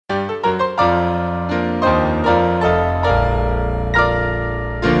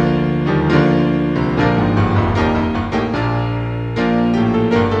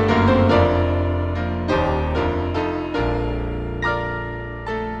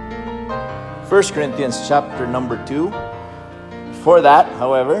1 Corinthians chapter number 2. Before that,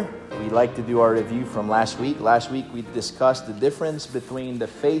 however, we like to do our review from last week. Last week we discussed the difference between the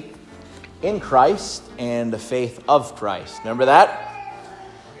faith in Christ and the faith of Christ. Remember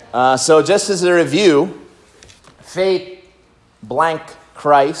that? So just as a review, faith blank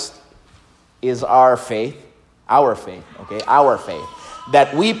Christ is our faith, our faith,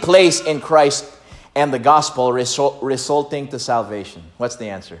 that we place in Christ and the gospel resulting to salvation. What's the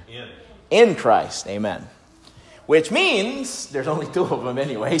answer? In Christ, amen. Which means, there's only two of them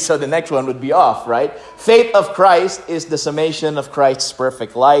anyway, so the next one would be off, right? Faith of Christ is the summation of Christ's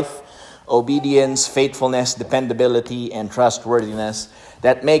perfect life, obedience, faithfulness, dependability, and trustworthiness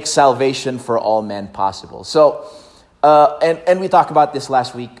that makes salvation for all men possible. So, and we talked about this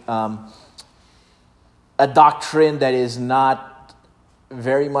last week, a doctrine that is not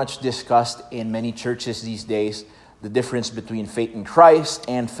very much discussed in many churches these days, the difference between faith in Christ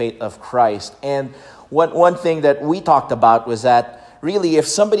and faith of Christ. And one thing that we talked about was that really if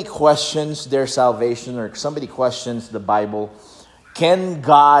somebody questions their salvation or somebody questions the Bible, can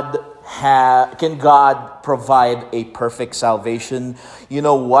God provide a perfect salvation? You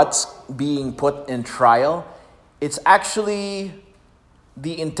know what's being put in trial? It's actually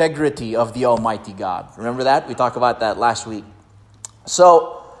the integrity of the Almighty God. Remember that? We talked about that last week.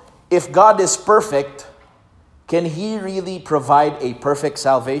 So, if God is perfect, can He really provide a perfect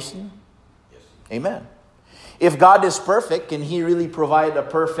salvation? Yes. Amen. If God is perfect, can He really provide a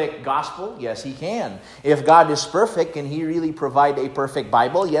perfect gospel? Yes, He can. If God is perfect, can He really provide a perfect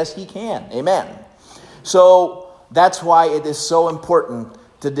Bible? Yes, He can. Amen. So, that's why it is so important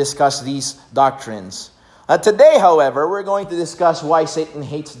to discuss these doctrines. Today, however, we're going to discuss why Satan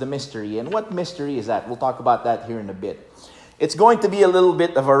hates the mystery. And what mystery is that? We'll talk about that here in a bit. It's going to be a little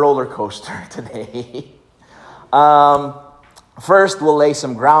bit of a roller coaster today. First, we'll lay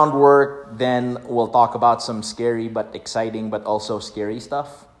some groundwork. Then we'll talk about some scary but exciting but also scary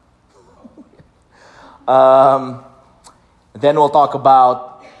stuff. Then we'll talk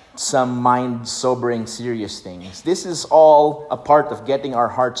about some mind-sobering serious things. This is all a part of getting our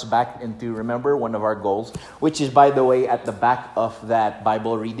hearts back into, remember, one of our goals, which is, by the way, at the back of that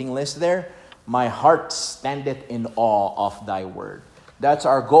Bible reading list there. My heart standeth in awe of thy word. That's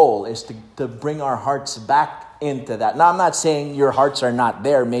our goal, is to bring our hearts back into that. Now, I'm not saying your hearts are not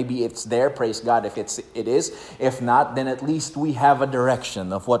there. Maybe it's there, praise God, if it is. If not, then at least we have a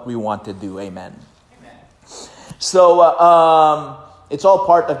direction of what we want to do. Amen. So, it's all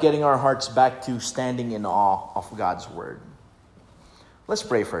part of getting our hearts back to standing in awe of God's word. Let's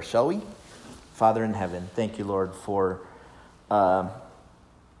pray first, shall we? Father in heaven, thank you, Lord, for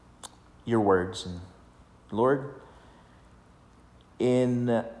your words. And Lord, in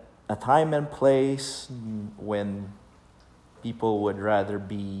a time and place when people would rather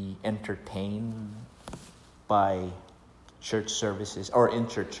be entertained by church services or in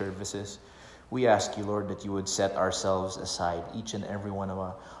church services, we ask you, Lord, that you would set ourselves aside, each and every one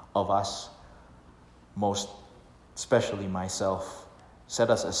of us, most especially myself, set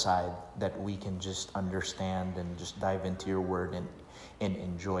us aside that we can just understand and just dive into your word and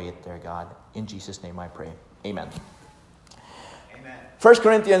enjoy it there, God. In Jesus' name I pray. Amen. Amen. 1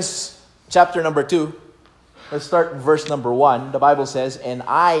 Corinthians chapter number 2. Let's start verse number 1. The Bible says, "And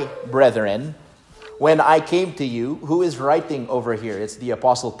I, brethren, when I came to you," who is writing over here? It's the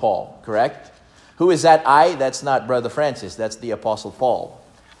Apostle Paul, correct? Who is that I? That's not Brother Francis. That's the Apostle Paul.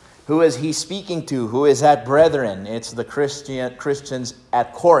 Who is he speaking to? Who is that brethren? It's the Christians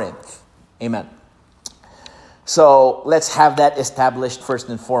at Corinth. Amen. So let's have that established first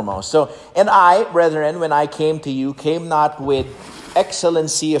and foremost. So, "And I, brethren, when I came to you, came not with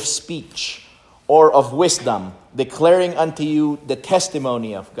excellency of speech or of wisdom, declaring unto you the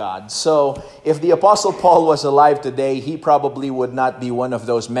testimony of God." So, if the Apostle Paul was alive today, he probably would not be one of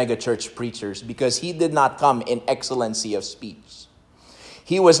those mega church preachers because he did not come in excellency of speech.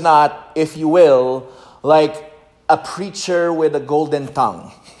 He was not, if you will, like a preacher with a golden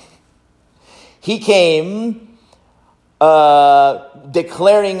tongue. He came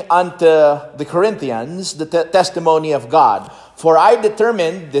declaring unto the Corinthians the testimony of God. "For I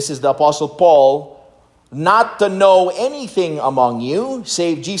determined," this is the Apostle Paul, "not to know anything among you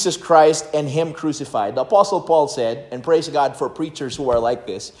save Jesus Christ and Him crucified." The Apostle Paul said, and praise God for preachers who are like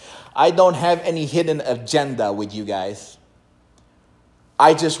this, "I don't have any hidden agenda with you guys.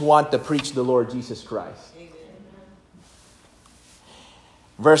 I just want to preach the Lord Jesus Christ." Amen.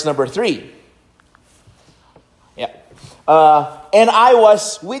 Verse number 3. "And I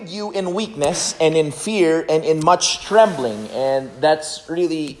was with you in weakness and in fear and in much trembling." And that's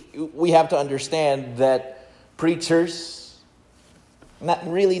really, we have to understand that preachers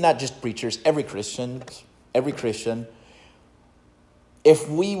not just preachers, every Christian, if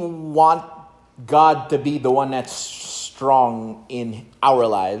we want God to be the one that's strong in our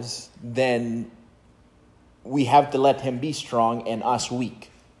lives, then we have to let him be strong and us weak.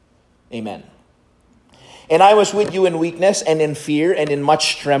 Amen. And I was with you in weakness and in fear and in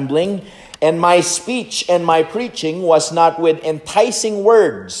much trembling, and my speech and my preaching was not with enticing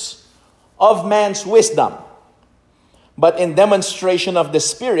words of man's wisdom, but in demonstration of the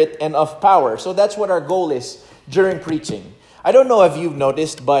Spirit and of power. So that's what our goal is during preaching. I don't know if you've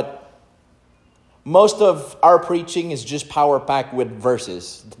noticed, but most of our preaching is just power-packed with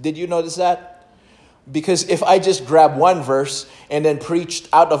verses. Did you notice that? Because if I just grab one verse and then preached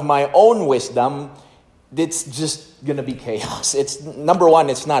out of my own wisdom, it's just going to be chaos. It's number one,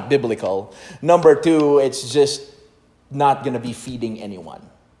 it's not biblical. Number two, it's just not going to be feeding anyone.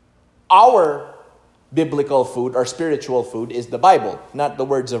 Our biblical food, our spiritual food, is the Bible, not the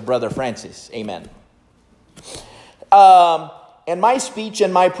words of Brother Francis. Amen. And my speech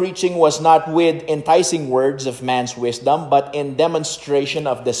and my preaching was not with enticing words of man's wisdom, but in demonstration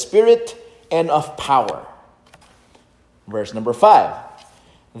of the Spirit and of power. Verse number 5.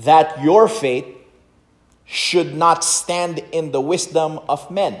 That your faith should not stand in the wisdom of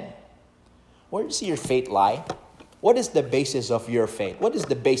men. Where does your faith lie? What is the basis of your faith? What is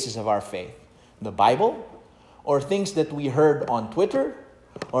the basis of our faith? The Bible? Or things that we heard on Twitter?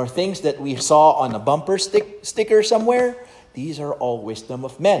 Or things that we saw on a bumper sticker somewhere? These are all wisdom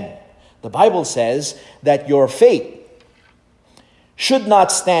of men. The Bible says that your faith should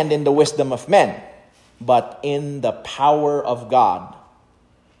not stand in the wisdom of men, but in the power of God.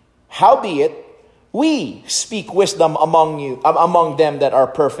 Howbeit, we speak wisdom among them that are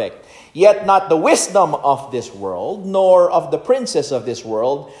perfect, yet not the wisdom of this world, nor of the princes of this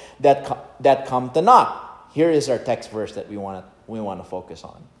world that come to naught. Here is our text verse that we want to focus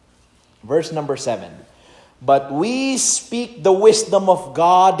on. Verse number 7. But we speak the wisdom of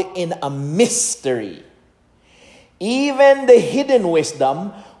God in a mystery, even the hidden wisdom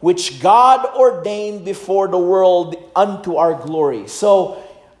which God ordained before the world unto our glory. So,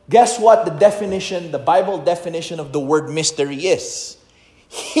 guess what the Bible definition of the word mystery is?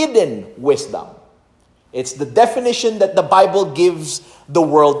 Hidden wisdom. It's the definition that the Bible gives the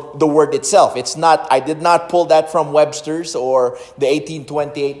word itself. It's not, I did not pull that from Webster's or the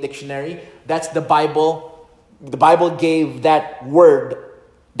 1828 dictionary. That's the Bible. The Bible gave that word,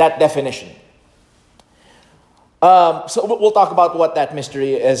 that definition. So we'll talk about what that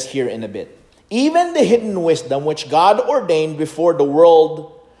mystery is here in a bit. Even the hidden wisdom which God ordained before the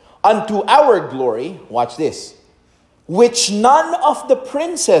world unto our glory, watch this, which none of the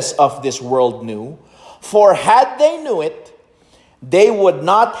princes of this world knew, for had they knew it, they would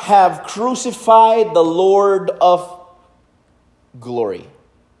not have crucified the Lord of glory.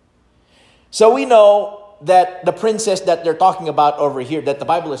 So we know that the princess that they're talking about over here, that the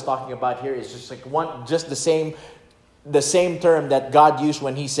Bible is talking about here, is just the same term that God used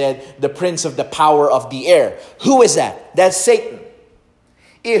when he said the prince of the power of the air. Who is that? That's Satan.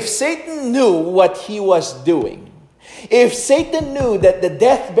 If Satan knew what he was doing, if Satan knew that the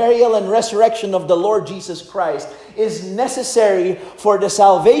death, burial, and resurrection of the Lord Jesus Christ is necessary for the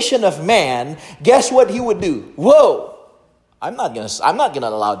salvation of man, guess what he would do? Whoa! I'm not gonna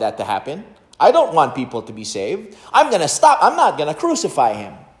allow that to happen. I don't want people to be saved. I'm gonna stop. I'm not gonna crucify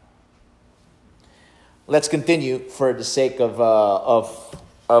him. Let's continue for the sake of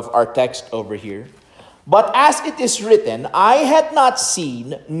our text over here. But as it is written, I had not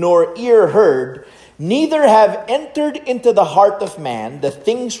seen nor ear heard, neither have entered into the heart of man the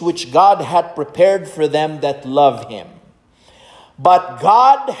things which God hath prepared for them that love him. But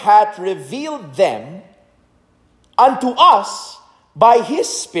God hath revealed them unto us by his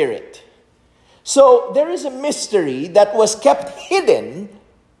Spirit. So there is a mystery that was kept hidden,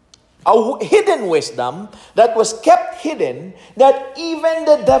 a hidden wisdom that was kept hidden, that even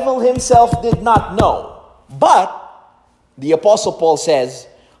the devil himself did not know. But the Apostle Paul says,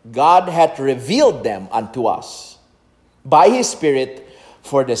 God hath revealed them unto us by his Spirit,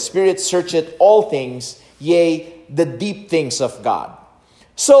 for the Spirit searcheth all things, yea, the deep things of God.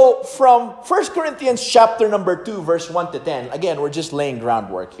 So from 1 Corinthians chapter number 2, verse 1 to 10, again, we're just laying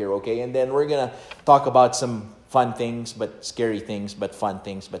groundwork here, okay? And then we're going to talk about some fun things, but scary things, but fun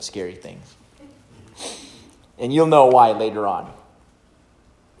things, but scary things. And you'll know why later on.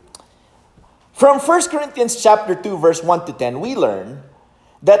 From 1 Corinthians chapter 2, verse 1 to 10, we learn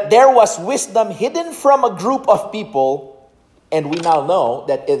that there was wisdom hidden from a group of people, and we now know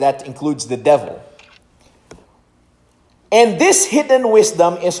that that includes the devil. And this hidden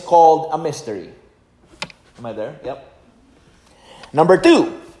wisdom is called a mystery. Am I there? Yep. Number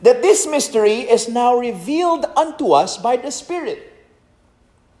 2, that this mystery is now revealed unto us by the Spirit.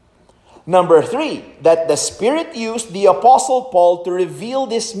 Number 3, that the Spirit used the Apostle Paul to reveal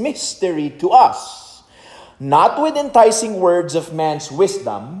this mystery to us, not with enticing words of man's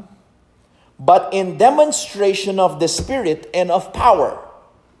wisdom, but in demonstration of the Spirit and of power.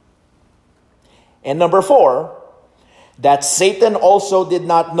 And number 4, that Satan also did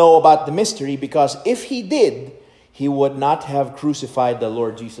not know about the mystery, because if he did, he would not have crucified the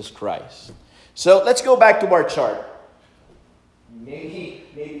Lord Jesus Christ. So let's go back to our chart. Maybe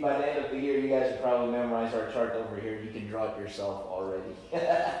by the end of the year, you guys have probably memorized our chart over here. You can draw it yourself already.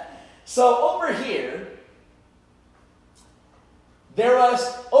 So over here,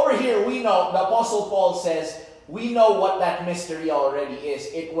 we know, the Apostle Paul says, we know what that mystery already is.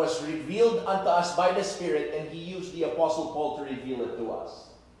 It was revealed unto us by the Spirit, and he used the Apostle Paul to reveal it to us.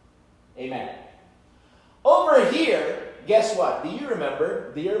 Amen. Over here, guess what? Do you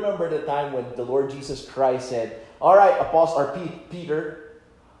remember the time when the Lord Jesus Christ said, all right, Peter,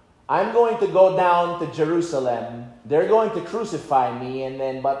 I'm going to go down to Jerusalem. They're going to crucify me,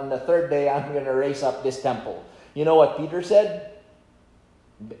 but on the third day, I'm going to raise up this temple. You know what Peter said?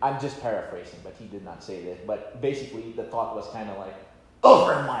 I'm just paraphrasing, but he did not say this. But basically, the thought was kind of like,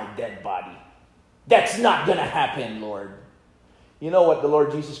 over my dead body. That's not going to happen, Lord. You know what the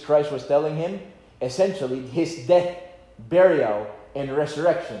Lord Jesus Christ was telling him? Essentially, his death, burial, and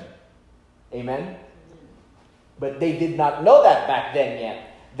resurrection. Amen? But they did not know that back then yet,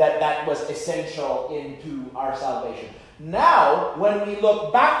 that was essential into our salvation. Now, when we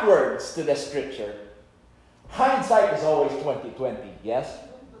look backwards to the Scripture, hindsight is always 20/20, yes?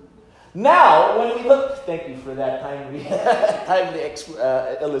 Now, when we look, thank you for that timely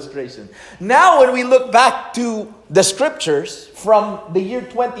illustration. Now, when we look back to the Scriptures from the year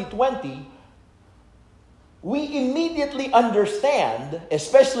 2020, we immediately understand,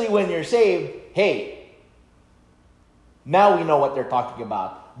 especially when you're saved, hey, now we know what they're talking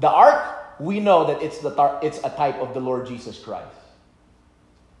about. The ark, we know that it's a type of the Lord Jesus Christ.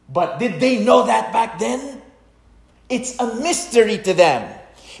 But did they know that back then? It's a mystery to them.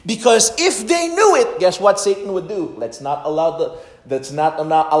 Because if they knew it, guess what Satan would do? Let's not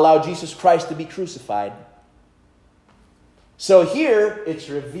allow Jesus Christ to be crucified. So here, it's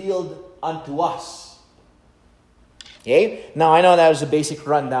revealed unto us. Okay? Now, I know that was a basic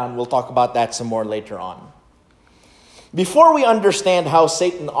rundown. We'll talk about that some more later on. Before we understand how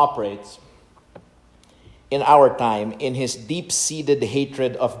Satan operates in our time, in his deep-seated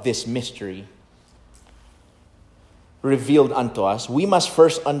hatred of this mystery revealed unto us, we must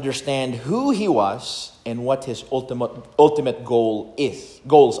first understand who he was and what his ultimate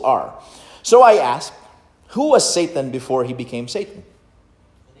goals are. So I ask, who was Satan before he became Satan?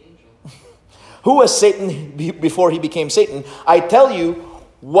 An angel. Who was Satan before he became Satan? I tell you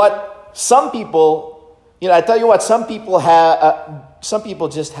what some people have. Some people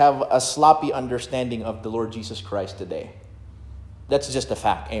just have a sloppy understanding of the Lord Jesus Christ today. That's just a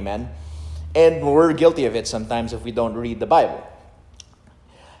fact, amen? And we're guilty of it sometimes if we don't read the Bible.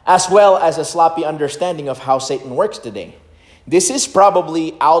 As well as a sloppy understanding of how Satan works today. This is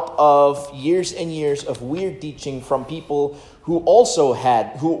probably out of years and years of weird teaching from people who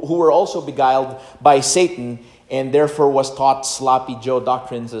were also beguiled by Satan and therefore was taught sloppy Joe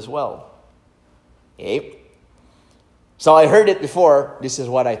doctrines as well. Okay? So I heard it before. This is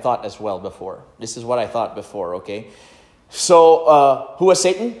what I thought as well before. Okay? So, who was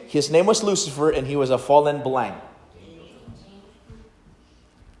Satan? His name was Lucifer, and he was a fallen blank.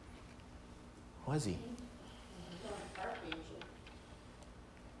 Was he?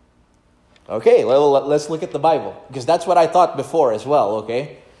 Okay, well, let's look at the Bible. Because that's what I thought before as well,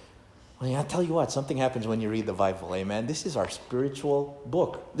 okay? Well, I'll tell you what, something happens when you read the Bible, amen? This is our spiritual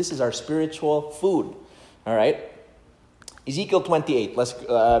book. This is our spiritual food, all right? Ezekiel 28,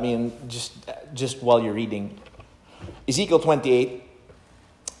 just while you're reading. Ezekiel 28,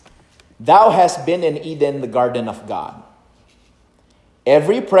 thou hast been in Eden, the garden of God.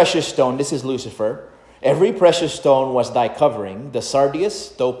 Every precious stone, this is Lucifer, every precious stone was thy covering, the sardius,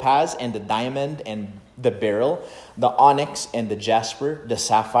 topaz, and the diamond, and the beryl, the onyx, and the jasper, the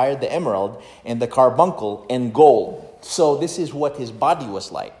sapphire, the emerald, and the carbuncle, and gold. So this is what his body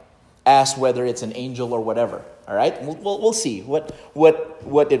was like. Ask whether it's an angel or whatever. All right? We'll see what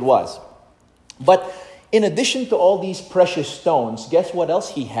it was. But in addition to all these precious stones, guess what else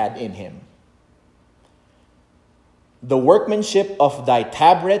he had in him? The workmanship of thy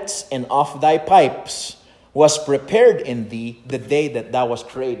tabrets and of thy pipes was prepared in thee the day that thou was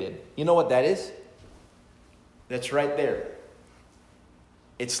created. You know what that is? That's right there.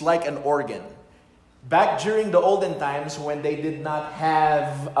 It's like an organ. Back during the olden times when they did not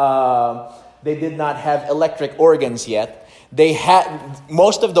have electric organs yet, they had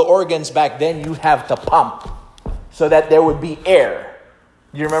most of the organs back then. You have to pump so that there would be air.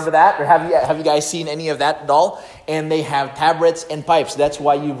 Do you remember that? Or have you guys seen any of that at all? And they have tabrets and pipes. That's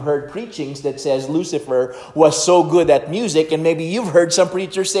why you've heard preachings that says Lucifer was so good at music, and maybe you've heard some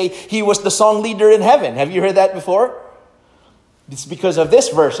preachers say he was the song leader in heaven. Have you heard that before? It's because of this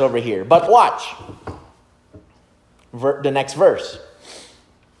verse over here. But watch. The next verse.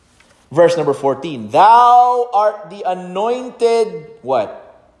 Verse number 14. Thou art the anointed,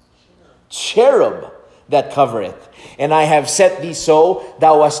 what? Cherub that covereth. And I have set thee so,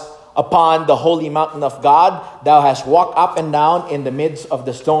 thou wast upon the holy mountain of God. Thou hast walked up and down in the midst of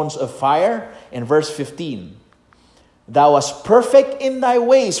the stones of fire. And verse 15. Thou wast perfect in thy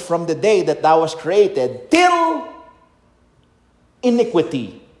ways from the day that thou wast created, till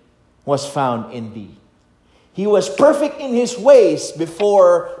iniquity was found in thee. He was perfect in his ways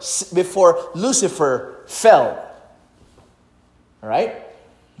before Lucifer fell. All right?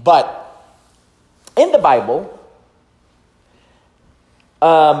 But in the Bible,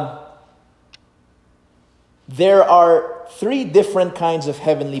 there are three different kinds of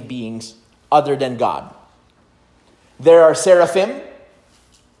heavenly beings other than God. There are seraphim,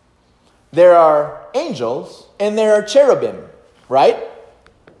 there are angels, and there are cherubim, right?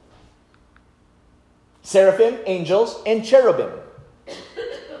 Seraphim, angels, and cherubim.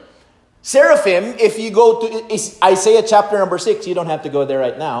 Seraphim, if you go to Isaiah chapter number 6, you don't have to go there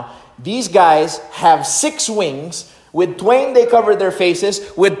right now. These guys have 6 wings. With twain they covered their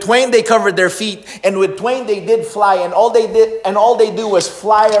faces, with twain they covered their feet, and with twain they did fly, and all they do was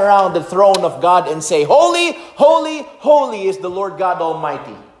fly around the throne of God and say, Holy, holy, holy is the Lord God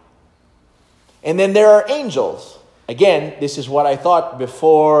Almighty. And then there are angels. Again, this is what I thought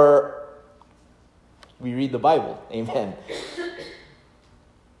before we read the Bible. Amen.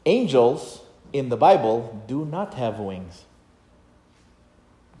 Angels in the Bible do not have wings.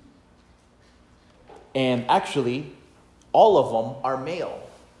 And actually, all of them are male.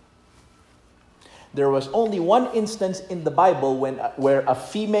 There was only one instance in the Bible where a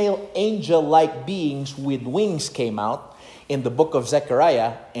female angel-like beings with wings came out in the book of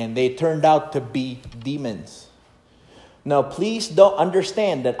Zechariah, and they turned out to be demons. Now, please don't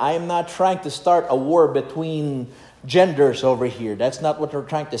understand that I am not trying to start a war between genders over here. That's not what we're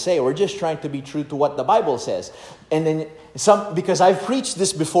trying to say. We're just trying to be true to what the Bible says. And then because I've preached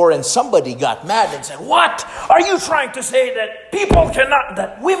this before and somebody got mad and said, "What? Are you trying to say that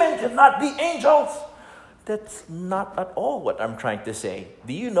that women cannot be angels?" That's not at all what I'm trying to say.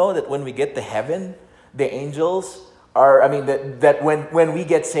 Do you know that when we get to heaven, the angels that when we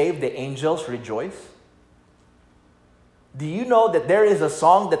get saved, the angels rejoice? Do you know that there is a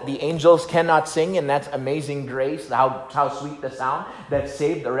song that the angels cannot sing, and that's Amazing Grace, how sweet the sound that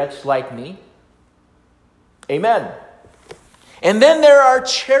saved a wretch like me? Amen. And then there are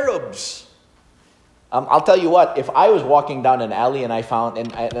cherubs. I'll tell you what, if I was walking down an alley and I found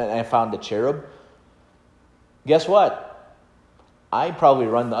a cherub, guess what? I'd probably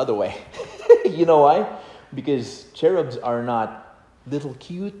run the other way. You know why? Because cherubs are not little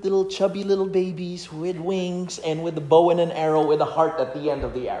cute, little chubby little babies with wings and with a bow and an arrow with a heart at the end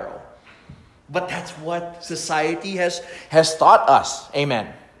of the arrow. But that's what society has taught us.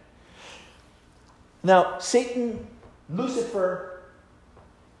 Amen. Now, Satan, Lucifer,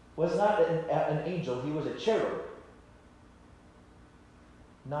 was not an angel. He was a cherub.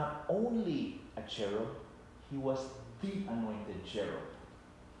 Not only a cherub, he was the anointed cherub.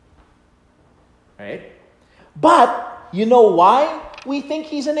 Right? But, you know why we think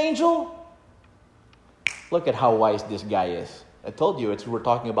he's an angel? Look at how wise this guy is. I told you, we're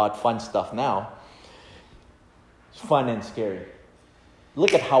talking about fun stuff now. It's fun and scary.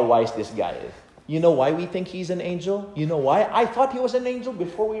 Look at how wise this guy is. You know why we think he's an angel? You know why? I thought he was an angel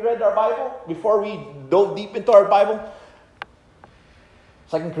before we read our Bible, before we dove deep into our Bible.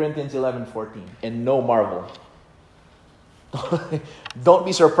 2 Corinthians 11:14. And no marvel. Don't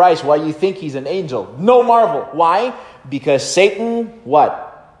be surprised why you think he's an angel. No marvel. Why? Because Satan,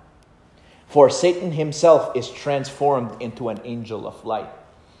 what? For Satan himself is transformed into an angel of light.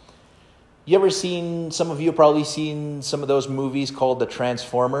 You ever seen, some of you probably seen some of those movies called The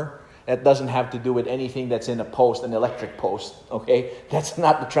Transformer? That doesn't have to do with anything that's in a post, an electric post, okay? That's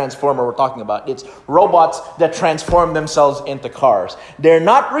not the transformer we're talking about. It's robots that transform themselves into cars. They're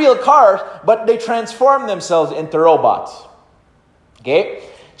not real cars, but they transform themselves into robots. Okay?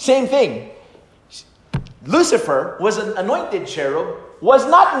 Same thing. Lucifer was an anointed cherub, was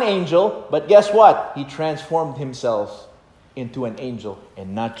not an angel, but guess what? He transformed himself into an angel.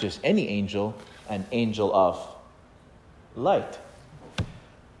 And not just any angel, an angel of light.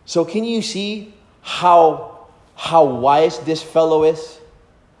 So can you see how wise this fellow is?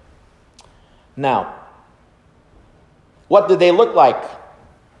 Now, what do they look like?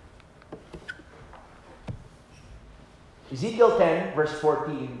 Ezekiel 10, verse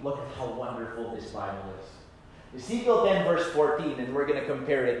 14. Look at how wonderful this Bible is. Ezekiel 10, verse 14, and we're going to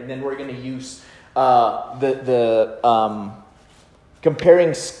compare it, and then we're going to use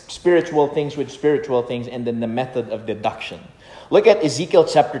comparing spiritual things with spiritual things, and then the method of deduction. Look at Ezekiel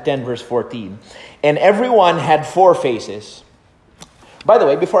chapter 10, verse 14. And everyone had 4 faces. By the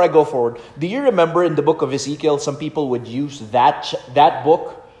way, before I go forward, do you remember in the book of Ezekiel, some people would use that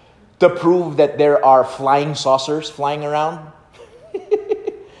book to prove that there are flying saucers flying around?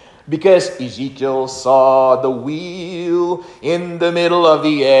 Because Ezekiel saw the wheel in the middle of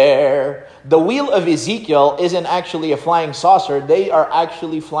the air. The wheel of Ezekiel isn't actually a flying saucer. They are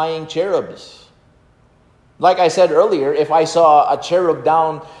actually flying cherubs. Like I said earlier, if I saw a cherub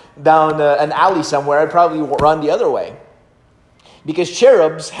down an alley somewhere, I'd probably run the other way. Because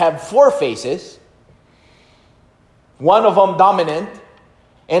cherubs have 4 faces. One of them dominant.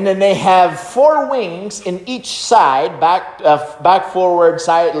 And then they have 4 wings in each side, back, forward,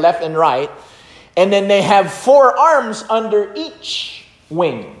 side, left, and right. And then they have 4 arms under each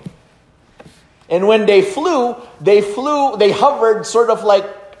wing. And when they hovered sort of like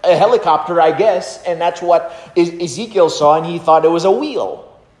a helicopter, I guess. And that's what Ezekiel saw, and he thought it was a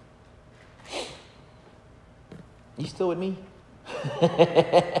wheel. You still with me?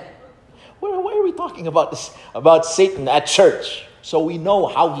 Why are we talking about this, about Satan at church? So we know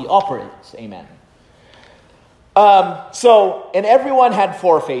how he operates. Amen. And everyone had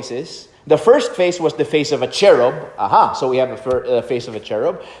 4 faces. The first face was the face of a cherub. So we have a face of a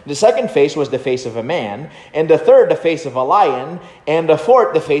cherub. The second face was the face of a man. And the third, the face of a lion. And the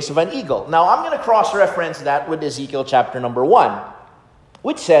fourth, the face of an eagle. Now, I'm going to cross-reference that with Ezekiel chapter number 1,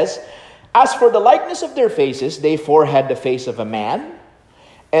 which says, as for the likeness of their faces, they 4 had the face of a man,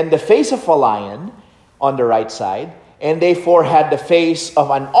 and the face of a lion on the right side, and they 4 had the face of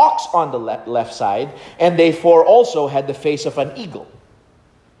an ox on the left side, and they 4 also had the face of an eagle.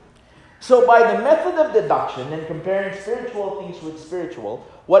 So by the method of deduction and comparing spiritual things with spiritual,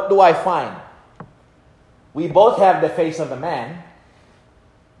 what do I find? We both have the face of a man.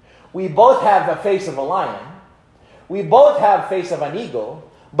 We both have the face of a lion. We both have face of an eagle.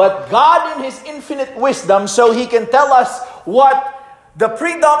 But God in His infinite wisdom, so He can tell us what the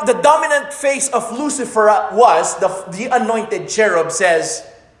dominant face of Lucifer was, the anointed cherub, says,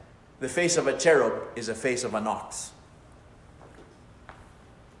 the face of a cherub is a face of an ox.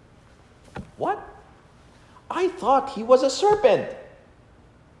 What? I thought he was a serpent.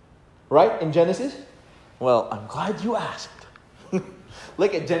 Right, in Genesis? Well, I'm glad you asked.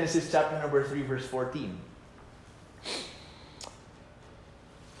 Look at Genesis chapter number 3, verse 14.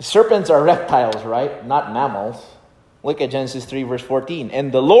 Serpents are reptiles, right? Not mammals. Look at Genesis 3, verse 14.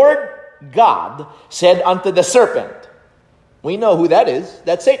 And the Lord God said unto the serpent, we know who that is.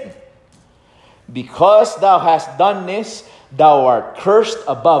 That's Satan. Because thou hast done this, thou art cursed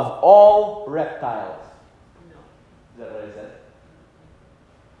above all reptiles. No. Is that what I said?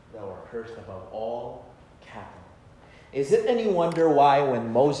 Thou art cursed above all cattle. Is it any wonder why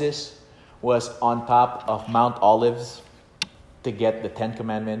when Moses was on top of Mount Olives to get the 10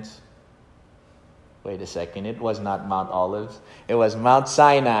 Commandments? Wait a second, it was not Mount Olives. It was Mount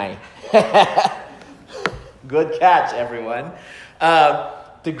Sinai. Good catch, everyone.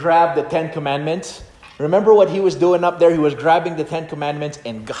 To grab the 10 Commandments. Remember what he was doing up there? He was grabbing the 10 Commandments.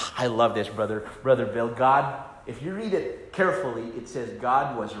 And God, I love this, Brother Bill. God, if you read it carefully, it says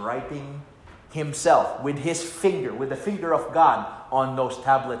God was writing Himself with His finger, with the finger of God on those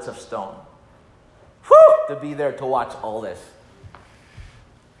tablets of stone. Whew! To be there to watch all this.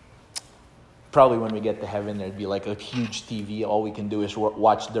 Probably when we get to heaven, there'd be like a huge TV. All we can do is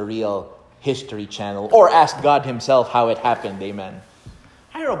watch the real History Channel or ask God Himself how it happened. Amen.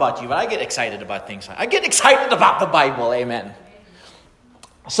 I don't know about you, but I get excited about things. I get excited about the Bible. Amen.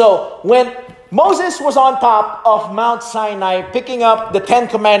 So when Moses was on top of Mount Sinai picking up the 10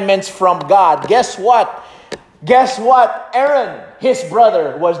 Commandments from God, guess what? Guess what Aaron, his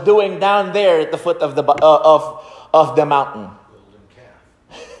brother, was doing down there at the foot of the mountain?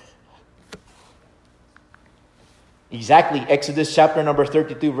 Exactly. Exodus chapter number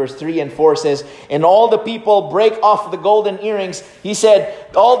 32, verse 3 and 4 says, and all the people break off the golden earrings. He said,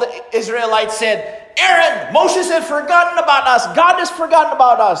 all the Israelites said, Aaron, Moses has forgotten about us. God has forgotten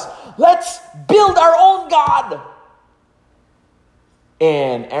about us. Let's build our own God.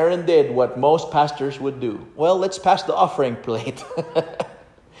 And Aaron did what most pastors would do. Well, let's pass the offering plate.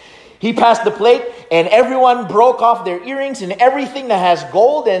 He passed the plate, and everyone broke off their earrings and everything that has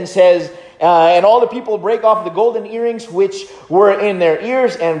gold, and says, and all the people break off the golden earrings which were in their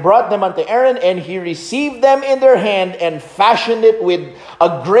ears, and brought them unto Aaron, and he received them in their hand, and fashioned it with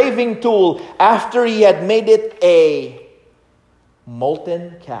a graving tool, after he had made it a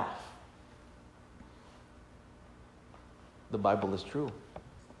molten calf. The Bible is true.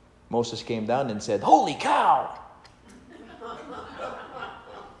 Moses came down and said, "Holy cow!"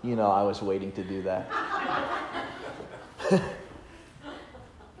 You know, I was waiting to do that.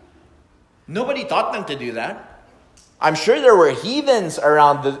 Nobody taught them to do that. I'm sure there were heathens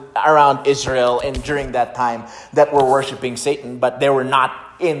around Israel and during that time that were worshiping Satan, but they were not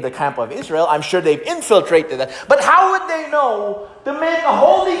in the camp of Israel. I'm sure they've infiltrated that. But how would they know to make a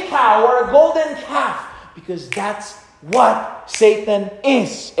holy cow or a golden calf? Because that's what Satan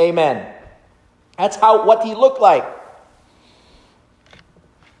is. Amen. That's what he looked like.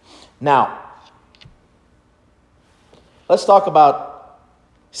 Now, let's talk about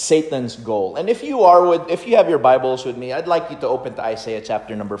Satan's goal. And if you have your Bibles with me, I'd like you to open to Isaiah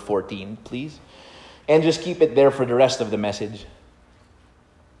chapter number 14, please. And just keep it there for the rest of the message.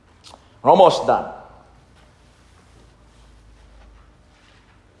 We're almost done.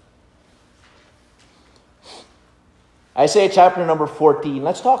 Isaiah chapter number 14.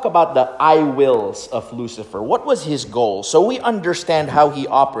 Let's talk about the I wills of Lucifer. What was his goal? So we understand how he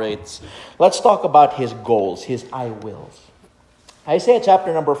operates. Let's talk about his goals, his I wills. Isaiah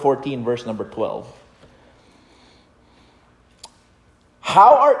chapter number 14, verse number 12.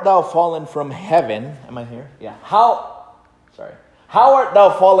 How art thou fallen from heaven? Am I here? Yeah. How art thou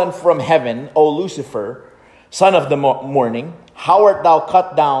fallen from heaven, O Lucifer, son of the morning? How art thou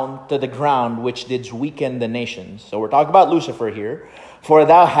cut down to the ground, which didst weaken the nations? So we're talking about Lucifer here. For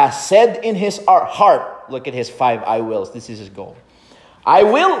thou hast said in his heart, look at his 5 I wills. This is his goal. I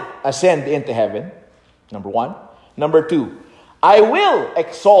will ascend into heaven. Number 1. Number 2. I will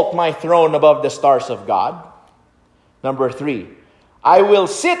exalt my throne above the stars of God. Number 3. I will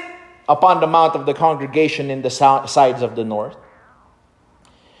sit upon the mount of the congregation in the sides of the north.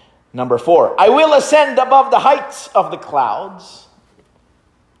 Number 4, I will ascend above the heights of the clouds.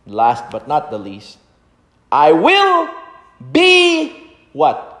 Last but not the least, I will be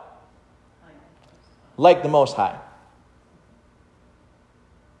what? Like the Most High.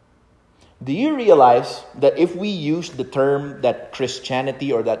 Do you realize that if we use the term that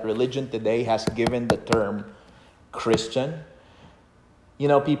Christianity or that religion today has given the term Christian, you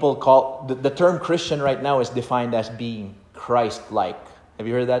know, people call the term Christian right now is defined as being Christ-like. Have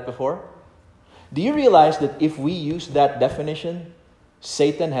you heard that before? Do you realize that if we use that definition,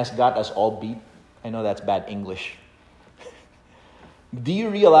 Satan has got us all beat? I know that's bad English. Do you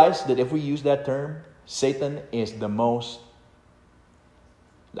realize that if we use that term, Satan is the most,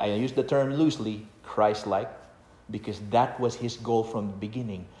 I use the term loosely, Christ-like, because that was his goal from the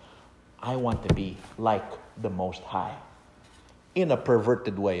beginning. I want to be like the Most High. In a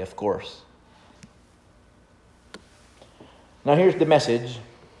perverted way, of course. Now here's the message.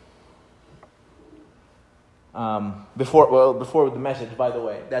 Before the message, by the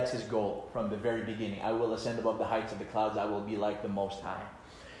way, that's his goal from the very beginning. I will ascend above the heights of the clouds. I will be like the Most High.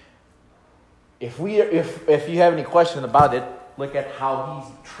 If you have any question about it, look at how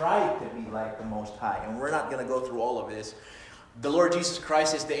he's tried to be like the Most High. And we're not going to go through all of this. The Lord Jesus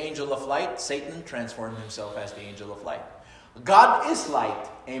Christ is the angel of light. Satan transformed himself as the angel of light. God is light.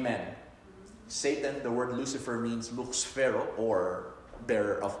 Amen. Satan, the word Lucifer means luxfero, or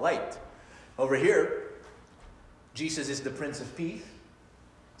bearer of light. Over here, Jesus is the Prince of Peace.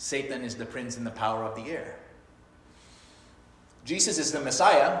 Satan is the prince in the power of the air. Jesus is the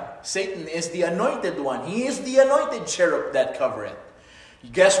Messiah. Satan is the anointed one. He is the anointed cherub that covereth.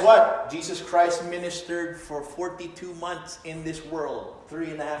 Guess what? Jesus Christ ministered for 42 months in this world,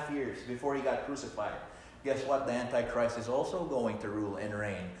 3.5 years before he got crucified. Guess what? The Antichrist is also going to rule and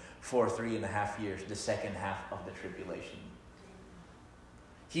reign for 3.5 years, the second half of the tribulation.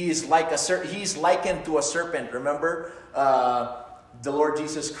 He is he's likened to a serpent. Remember, the Lord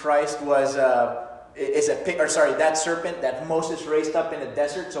Jesus Christ was that serpent that Moses raised up in the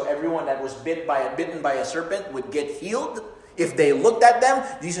desert. So everyone that was bitten by a serpent would get healed if they looked at them.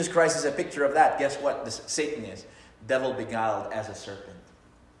 Jesus Christ is a picture of that. Guess what? Satan is devil beguiled as a serpent.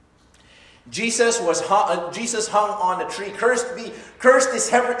 Jesus hung on a tree. Cursed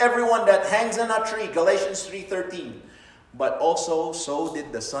is everyone that hangs on a tree. Galatians 3:13. But also so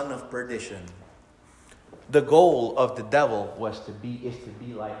did the son of perdition. The goal of the devil is to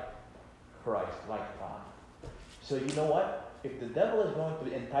be like Christ, like God. So you know what? If the devil is going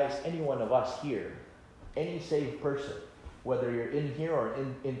to entice any one of us here, any saved person, whether you're in here or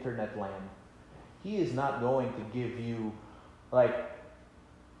in internet land, he is not going to give you like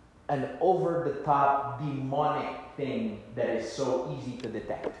an over-the-top demonic thing that is so easy to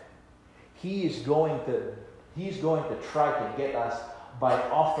detect. He's going to try to get us by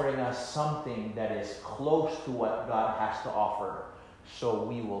offering us something that is close to what God has to offer, so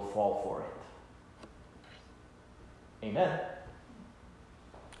we will fall for it. Amen.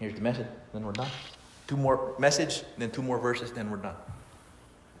 Here's the message, then we're done. Two more message, then two more verses, then we're done.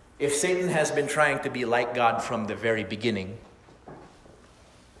 If Satan has been trying to be like God from the very beginning,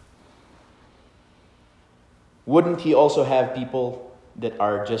 wouldn't he also have people that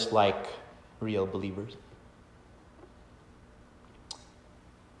are just like real believers?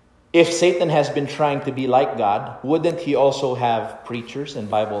 If Satan has been trying to be like God, wouldn't he also have preachers and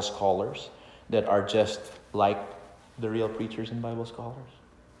Bible scholars that are just like the real preachers and Bible scholars?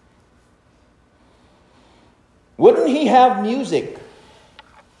 Wouldn't he have music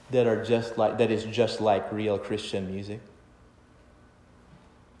that is just like real Christian music?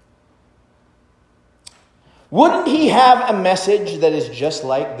 Wouldn't he have a message that is just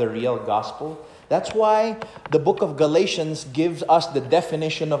like the real gospel? That's why the book of Galatians gives us the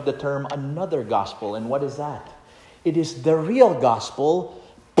definition of the term another gospel. And what is that? It is the real gospel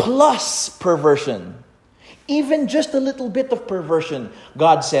plus perversion. Even just a little bit of perversion,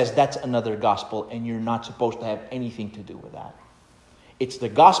 God says that's another gospel, and you're not supposed to have anything to do with that. It's the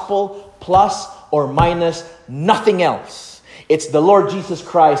gospel plus or minus nothing else. It's the Lord Jesus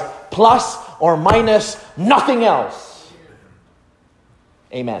Christ plus or minus nothing else.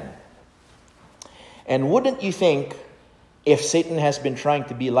 Amen. And wouldn't you think, if Satan has been trying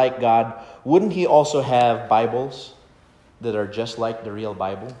to be like God, wouldn't he also have Bibles that are just like the real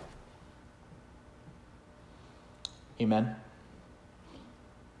Bible? Amen.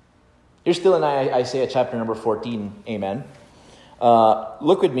 You're still in Isaiah chapter number 14. Amen.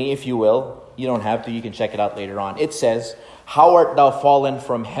 Look with me, if you will. You don't have to. You can check it out later on. It says, "How art thou fallen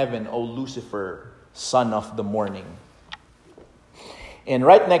from heaven, O Lucifer, son of the morning?" And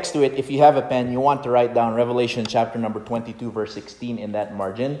right next to it, if you have a pen, you want to write down Revelation chapter number 22, verse 16 in that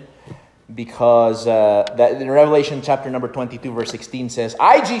margin. Because that in Revelation chapter number 22, verse 16 says,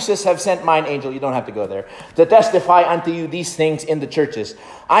 "I, Jesus, have sent mine angel," you don't have to go there, "to testify unto you these things in the churches.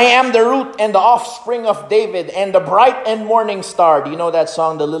 I am the root and the offspring of David and the bright and morning star." Do you know that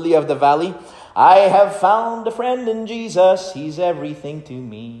song, "The Lily of the Valley"? "I have found a friend in Jesus. He's everything to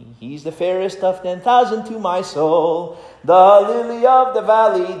me. He's the fairest of 10,000 to my soul. The lily of the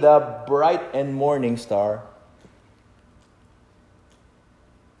valley, the bright and morning star."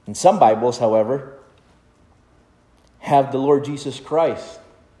 And some Bibles, however, have the Lord Jesus Christ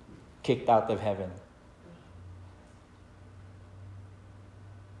kicked out of heaven.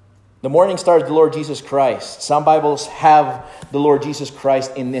 The morning star is the Lord Jesus Christ. Some Bibles have the Lord Jesus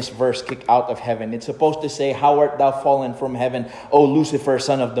Christ in this verse kicked out of heaven. It's supposed to say, "How art thou fallen from heaven, O Lucifer,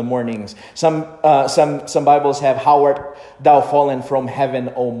 son of the mornings." Some Bibles have, "How art thou fallen from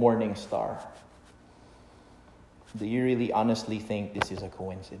heaven, O morning star." Do you really honestly think this is a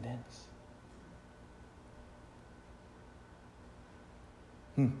coincidence?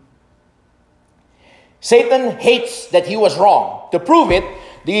 Satan hates that he was wrong. To prove it,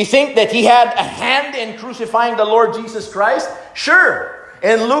 do you think that he had a hand in crucifying the Lord Jesus Christ? Sure.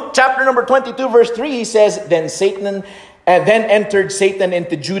 In Luke chapter number 22, verse 3, he says, Then entered Satan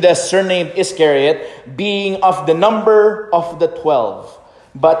into Judas, surnamed Iscariot, being of the number of the 12.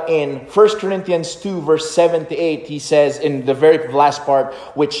 But in 1 Corinthians 2, verse 7 to 8, he says in the very last part,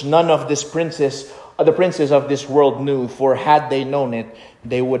 "Which none of the princes of this world knew, for had they known it,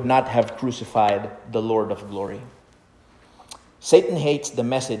 they would not have crucified the Lord of glory." Satan hates the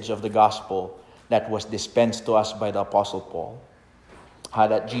message of the gospel that was dispensed to us by the Apostle Paul. How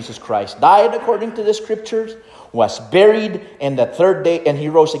that Jesus Christ died according to the scriptures, was buried, and the third day, and he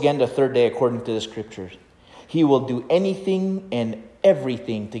rose again the third day according to the scriptures. He will do anything and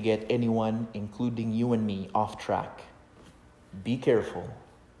everything to get anyone, including you and me, off track. Be careful.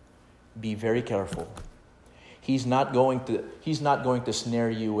 Be very careful. He's not going to snare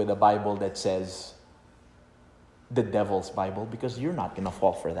you with a Bible that says the devil's Bible, because you're not going to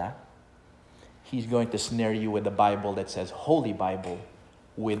fall for that. He's going to snare you with a Bible that says Holy Bible,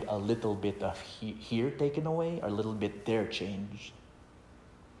 with a little bit of here taken away, or a little bit there changed.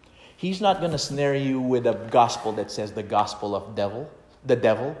 He's not going to snare you with a gospel that says the gospel of the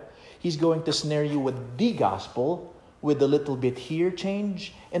devil. He's going to snare you with the gospel with a little bit here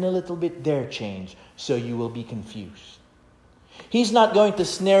change and a little bit there change, so you will be confused. He's not going to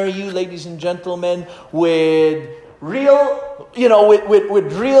snare you, ladies and gentlemen, with real,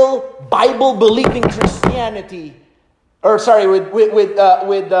 with real Bible-believing Christianity or sorry, with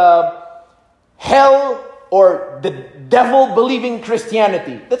hell or the devil believing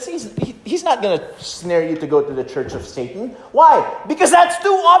Christianity. He's not going to snare you to go to the church of Satan. Why? Because that's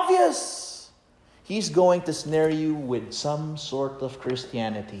too obvious. He's going to snare you with some sort of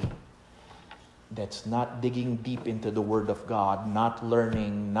Christianity that's not digging deep into the Word of God, not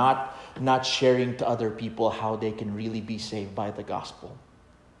learning, not sharing to other people how they can really be saved by the gospel.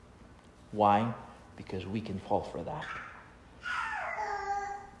 Why? Because we can fall for that.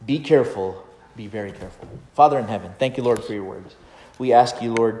 Be careful. Be very careful. Father in heaven, thank you, Lord, for your words. We ask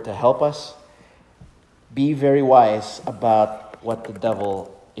you, Lord, to help us be very wise about what the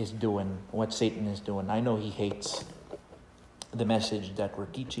devil is doing, what Satan is doing. I know he hates the message that we're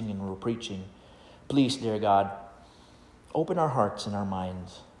teaching and we're preaching. Please, dear God, open our hearts and our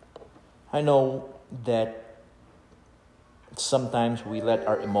minds. I know that sometimes we let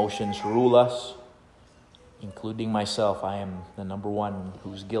our emotions rule us, including myself. I am the number one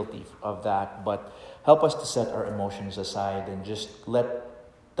who's guilty of that. But help us to set our emotions aside and just let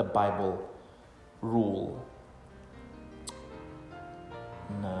the Bible rule.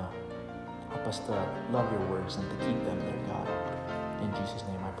 And help us to love your words and to keep them, dear God. In Jesus'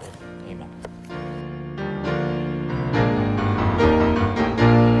 name I pray. Amen.